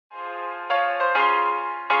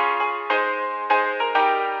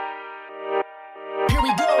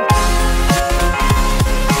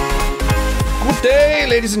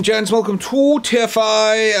ladies and gents, welcome to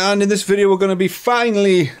TFI, and in this video we're going to be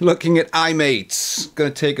finally looking at iMates.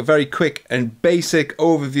 Going to take a very quick and basic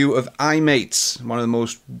overview of iMates, one of the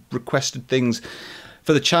most requested things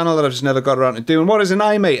for the channel that I've just never got around to doing. What is an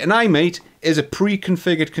iMate? An iMate is a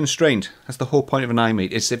pre-configured constraint. That's the whole point of an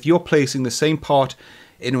iMate. It's if you're placing the same part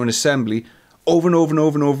into an assembly over and over and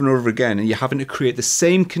over and over and over again, and you're having to create the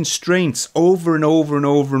same constraints over and over and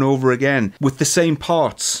over and over again with the same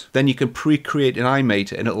parts, then you can pre-create an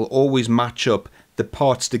iMate and it'll always match up the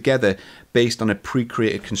parts together based on a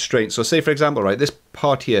pre-created constraint. So say for example, right, this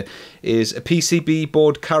part here is a PCB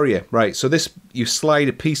board carrier, right? So this, you slide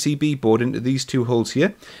a PCB board into these two holes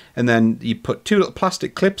here, and then you put two little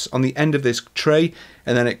plastic clips on the end of this tray,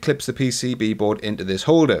 and then it clips the PCB board into this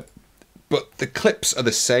holder. But the clips are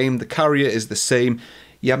the same, the carrier is the same.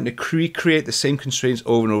 You're having to recreate the same constraints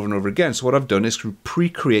over and over and over again. So what I've done is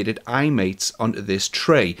pre-created iMates onto this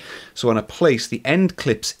tray. So when I place the end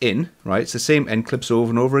clips in, right, it's the same end clips over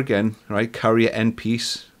and over again, right, carrier end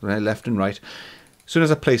piece, right, left and right. As soon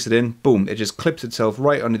as I place it in, boom, it just clips itself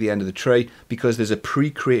right onto the end of the tray because there's a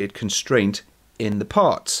pre-created constraint in the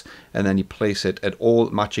parts, and then you place it at all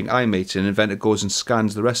matching iMates, and Inventor goes and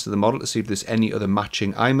scans the rest of the model to see if there's any other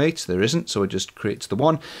matching iMates. There isn't, so it just creates the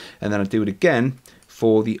one, and then I do it again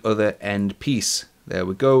for the other end piece. There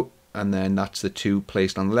we go, and then that's the two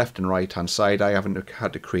placed on the left and right hand side. I haven't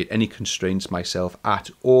had to create any constraints myself at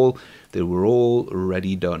all. They were all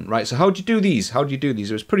already done. Right, so how do you do these? How do you do these?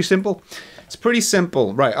 It was pretty simple. It's pretty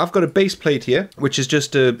simple. Right, I've got a base plate here, which is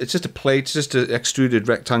just a plate, it's just an extruded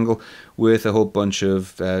rectangle with a whole bunch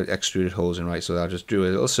of extruded holes in, right? So I just drew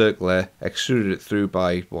a little circle there, extruded it through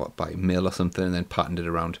by mill or something, and then patterned it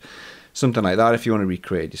around. Something like that. If you want to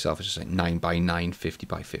recreate it yourself, it's just like 9 by 9, 50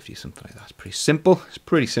 by 50, something like that. It's pretty simple. It's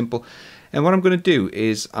pretty simple. And what I'm going to do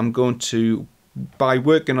is I'm going to, by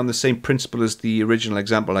working on the same principle as the original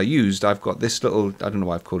example I used, I've got this little, I don't know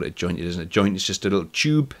why I've called it a joint. It isn't a joint, it's just a little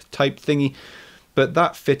tube type thingy. But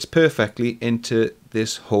that fits perfectly into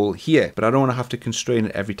this hole here. But I don't want to have to constrain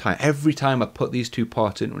it every time. Every time I put these two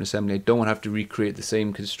parts into an assembly, I don't want to have to recreate the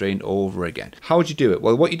same constraint over again. How would you do it?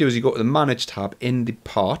 Well, what you do is you go to the Manage tab in the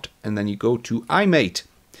part, and then you go to iMate.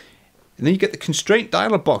 And then you get the Constraint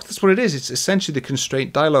Dialog Box. That's what it is. It's essentially the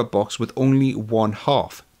Constraint Dialog Box with only one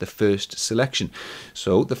half, the first selection.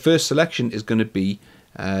 So the first selection is going to be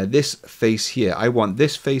this face here. I want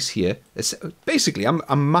this face here. It's basically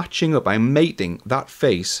I'm matching up, I'm mating that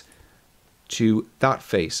face to that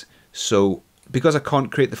face. So because I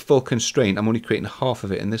can't create the full constraint, I'm only creating half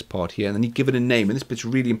of it in this part here, and then you give it a name, and this bit's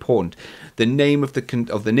really important. The name of the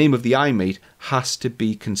iMate has to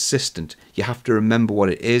be consistent. You have to remember what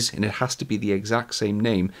it is, and it has to be the exact same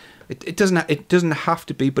name. It doesn't have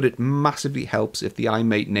to be, but it massively helps if the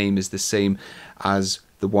iMate name is the same as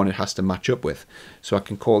the one it has to match up with. So I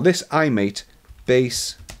can call this iMate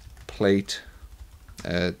base plate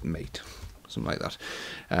mate, something like that.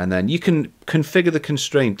 And then you can configure the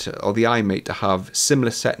constraint or the iMate to have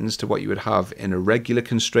similar settings to what you would have in a regular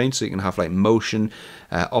constraint. So you can have like motion,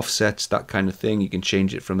 offsets, that kind of thing. You can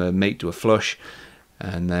change it from a mate to a flush.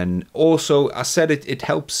 And then also, I said it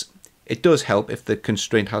helps. It does help if the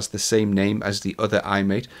constraint has the same name as the other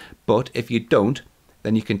iMate. But if you don't,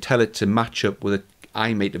 then you can tell it to match up with an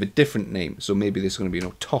iMate of a different name. So maybe this is going to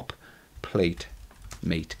be, top plate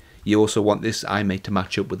mate. You also want this iMate to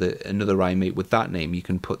match up with another iMate with that name. You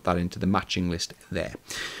can put that into the matching list there.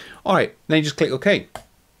 All right, then you just click OK.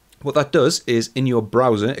 What that does is in your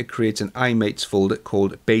browser, it creates an iMates folder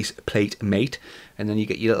called base plate mate, and then you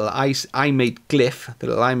get your little iMate glyph. The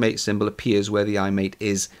little iMate symbol appears where the iMate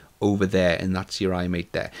is over there, and that's your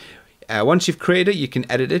iMate there. Once you've created it, you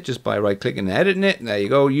can edit it just by right-clicking and editing it. There you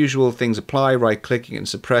go. Usual things apply. Right-clicking and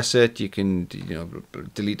suppress it. You can,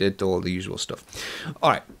 delete it. All the usual stuff. All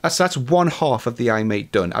right, that's one half of the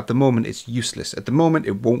iMate done. At the moment, it's useless. At the moment,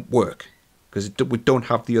 it won't work because we don't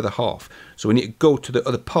have the other half. So we need to go to the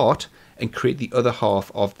other part and create the other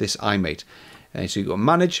half of this iMate. So you go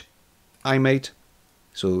Manage, iMate.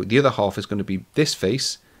 So the other half is going to be this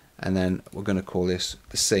face, and then we're going to call this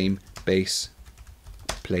the same base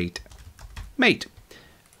plate mate.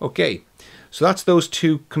 Okay, so that's those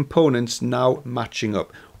two components now matching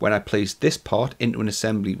up. When I place this part into an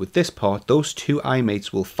assembly with this part, those two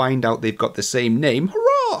iMates will find out they've got the same name.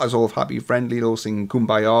 Hurrah! As all happy, friendly, they'll sing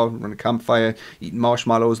Kumbaya, run a campfire, eating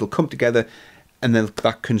marshmallows. They'll come together, and then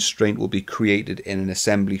that constraint will be created in an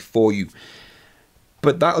assembly for you.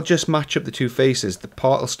 But that'll just match up the two faces. The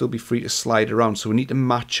part will still be free to slide around, so we need to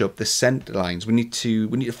match up the center lines. We need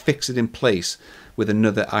to fix it in place with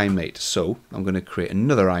another iMate. So I'm going to create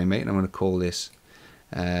another iMate, and I'm going to call this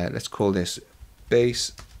let's call this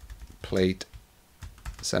base plate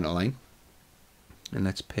center line. And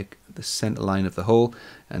let's pick the center line of the hole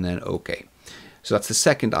and then OK. So that's the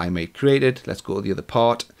second iMate created. Let's go to the other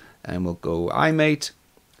part and we'll go iMate,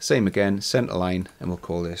 same again, center line, and we'll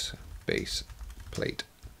call this base plate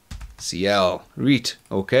CL. Reet.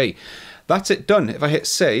 OK. That's it done. If I hit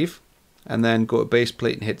save and then go to base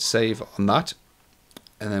plate and hit save on that,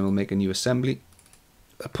 and then we'll make a new assembly.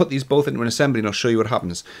 I'll put these both into an assembly and I'll show you what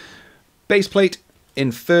happens. Base plate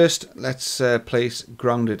in first, let's place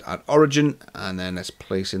grounded at origin, and then let's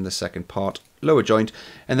place in the second part, lower joint,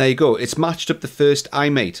 and there you go. It's matched up the first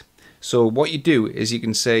iMate. So what you do is you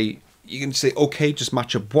can say okay, just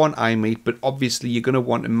match up one iMate, but obviously you're going to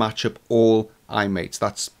want to match up all iMates.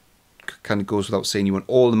 That's kind of goes without saying. You want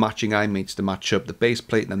all the matching iMates to match up the base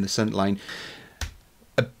plate and then the center line.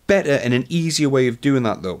 A better and an easier way of doing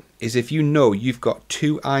that though is if you know you've got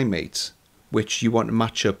two iMates which you want to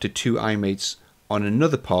match up to two iMates on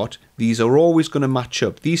another part, these are always going to match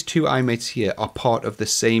up. These two iMates here are part of the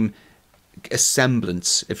same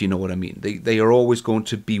assemblance, if you know what I mean. They are always going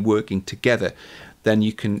to be working together. Then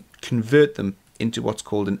you can convert them into what's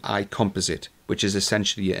called an iComposite, which is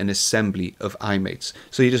essentially an assembly of iMates.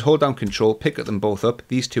 So you just hold down Control, pick them both up.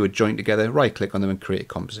 These two are joined together, right click on them and create a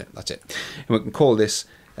composite. That's it. And we can call this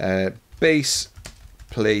base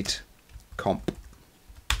plate comp.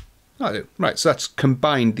 Right, so that's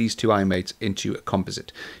combined these two iMates into a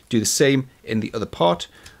composite. Do the same in the other part.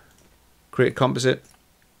 Create a composite,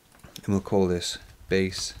 and we'll call this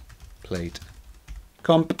base plate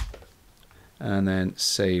comp. And then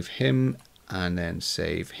save him, and then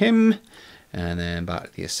save him, and then back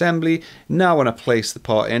to the assembly. Now when I place the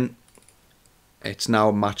part in, it's now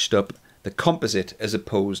matched up the composite as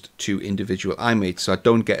opposed to individual iMates. So I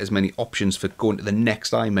don't get as many options for going to the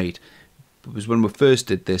next iMate. Because when we first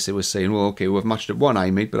did this, it was saying, well, okay, we've matched up one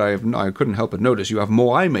iMate, but I couldn't help but notice you have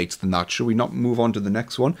more iMates than that. Should we not move on to the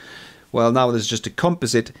next one? Well, now there's just a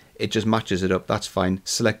composite. It just matches it up. That's fine.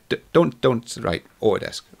 Select, don't, right,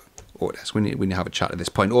 Autodesk, we need to have a chat at this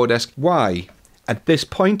point. Autodesk, why, at this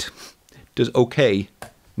point, does OK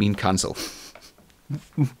mean cancel?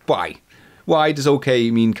 Why? Why does OK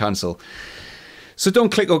mean cancel? So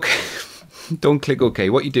don't click OK. Don't click OK.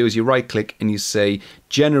 What you do is you right click and you say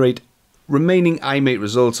generate remaining iMate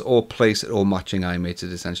results or place it all matching iMates.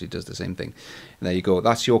 It essentially does the same thing. And there you go.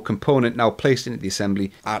 That's your component now placed into the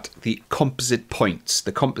assembly at the composite points.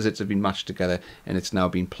 The composites have been matched together and it's now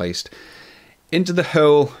been placed into the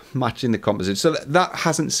hole, matching the composite. So that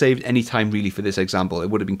hasn't saved any time really for this example. It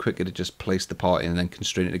would have been quicker to just place the part in and then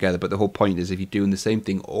constrain it together. But the whole point is if you're doing the same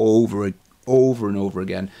thing over and over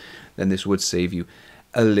again, then this would save you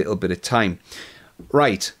a little bit of time.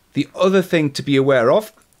 Right. The other thing to be aware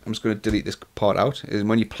of, I'm just going to delete this part out, is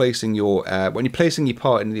when you're placing your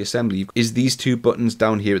part into the assembly, is these two buttons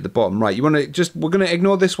down here at the bottom. Right, we're going to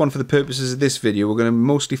ignore this one for the purposes of this video. We're going to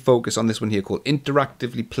mostly focus on this one here called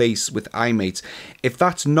interactively place with iMates. If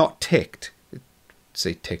that's not ticked,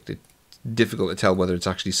 say ticked, it's difficult to tell whether it's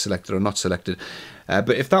actually selected or not selected. But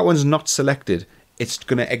if that one's not selected, it's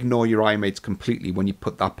going to ignore your iMates completely when you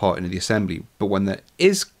put that part into the assembly. But when that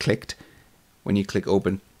is clicked, when you click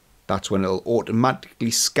open, that's when it'll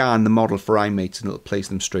automatically scan the model for iMates and it'll place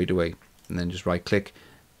them straight away. And then just right click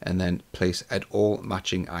and then place at all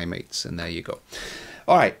matching iMates. And there you go.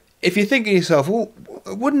 All right. If you're thinking to yourself, well,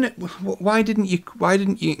 why didn't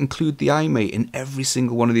you include the iMate in every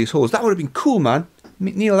single one of these holes? That would have been cool, man.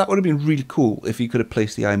 Neil, that would have been really cool if you could have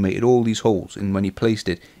placed the iMate at all these holes. And when you placed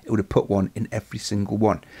it, it would have put one in every single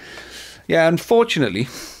one. Yeah, unfortunately,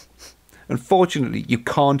 you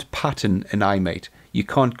can't pattern an iMate. You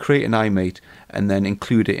can't create an iMate and then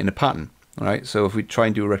include it in a pattern. All right. So if we try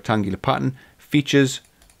and do a rectangular pattern, features,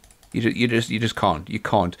 you just can't. You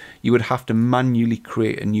can't. You would have to manually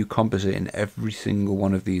create a new composite in every single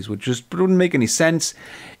one of these, which just wouldn't make any sense.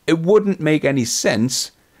 It wouldn't make any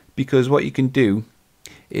sense because what you can do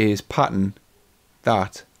is pattern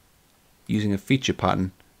that using a feature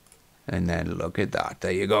pattern. And then look at that.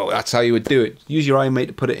 There you go. That's how you would do it. Use your iMate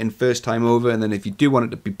to put it in first time over. And then if you do want it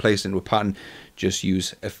to be placed into a pattern, just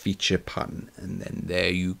use a feature pattern. And then there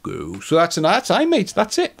you go. So that's iMates.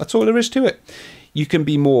 That's it. That's all there is to it. You can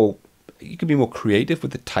be more creative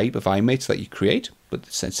with the type of iMates that you create. But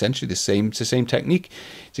it's essentially the same. It's the same technique.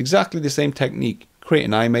 It's exactly the same technique. Create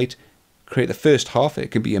an iMate. Create the first half. It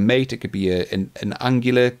could be a mate. It could be an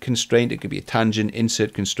angular constraint. It could be a tangent,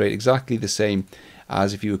 insert constraint. Exactly the same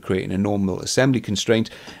as if you were creating a normal assembly constraint.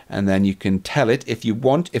 And then you can tell it if you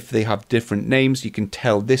want, if they have different names, you can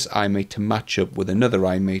tell this iMate to match up with another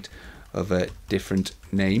iMate of a different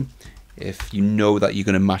name. If you know that you're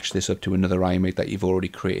going to match this up to another iMate that you've already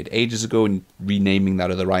created ages ago and renaming that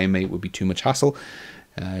other iMate would be too much hassle,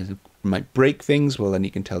 Might break things, well then you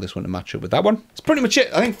can tell this one to match up with that one. That's pretty much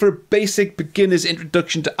it, I think, for a basic beginner's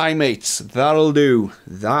introduction to iMates. That'll do.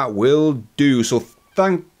 That will do. So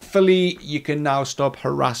thankfully you can now stop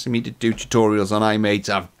harassing me to do tutorials on iMates.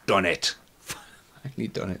 I've done it. Finally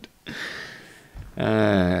done it.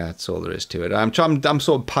 That's all there is to it. I'm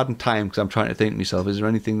sort of padding time because I'm trying to think to myself, is there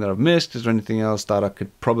anything that I've missed? Is there anything else that I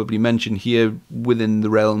could probably mention here within the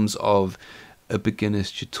realms of a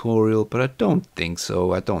beginner's tutorial? But I don't think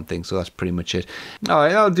so. That's pretty much it.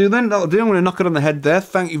 Alright, that'll do then. That'll do. I'm going to knock it on the head there.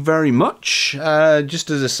 Thank you very much. Just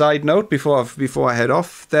as a side note, before I head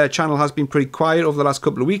off, their channel has been pretty quiet over the last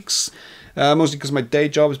couple of weeks. Mostly because my day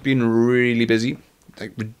job has been really busy.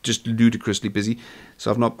 Like, just ludicrously busy. So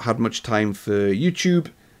I've not had much time for YouTube.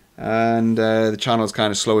 And the channel's kind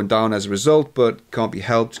of slowing down as a result. But can't be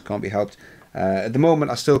helped. At the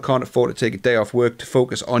moment, I still can't afford to take a day off work to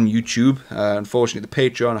focus on YouTube. Unfortunately, the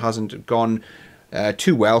Patreon hasn't gone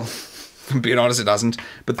too well. From being honest, it hasn't.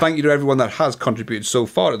 But thank you to everyone that has contributed so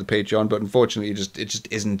far to the Patreon. But unfortunately, it just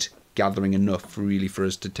isn't gathering enough really for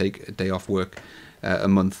us to take a day off work a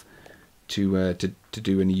month to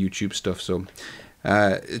do any YouTube stuff. So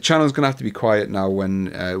the channel's gonna have to be quiet now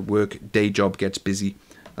when day job gets busy.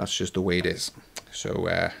 That's just the way it is. So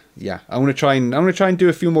yeah, I'm gonna try and do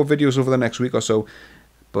a few more videos over the next week or so,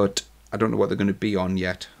 but I don't know what they're gonna be on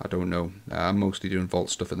yet. I don't know. I'm mostly doing vault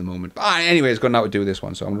stuff at the moment. But anyway, it's got nothing to do with this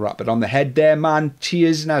one, so I'm gonna wrap it on the head there, man.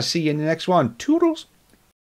 Cheers, and I'll see you in the next one. Toodles.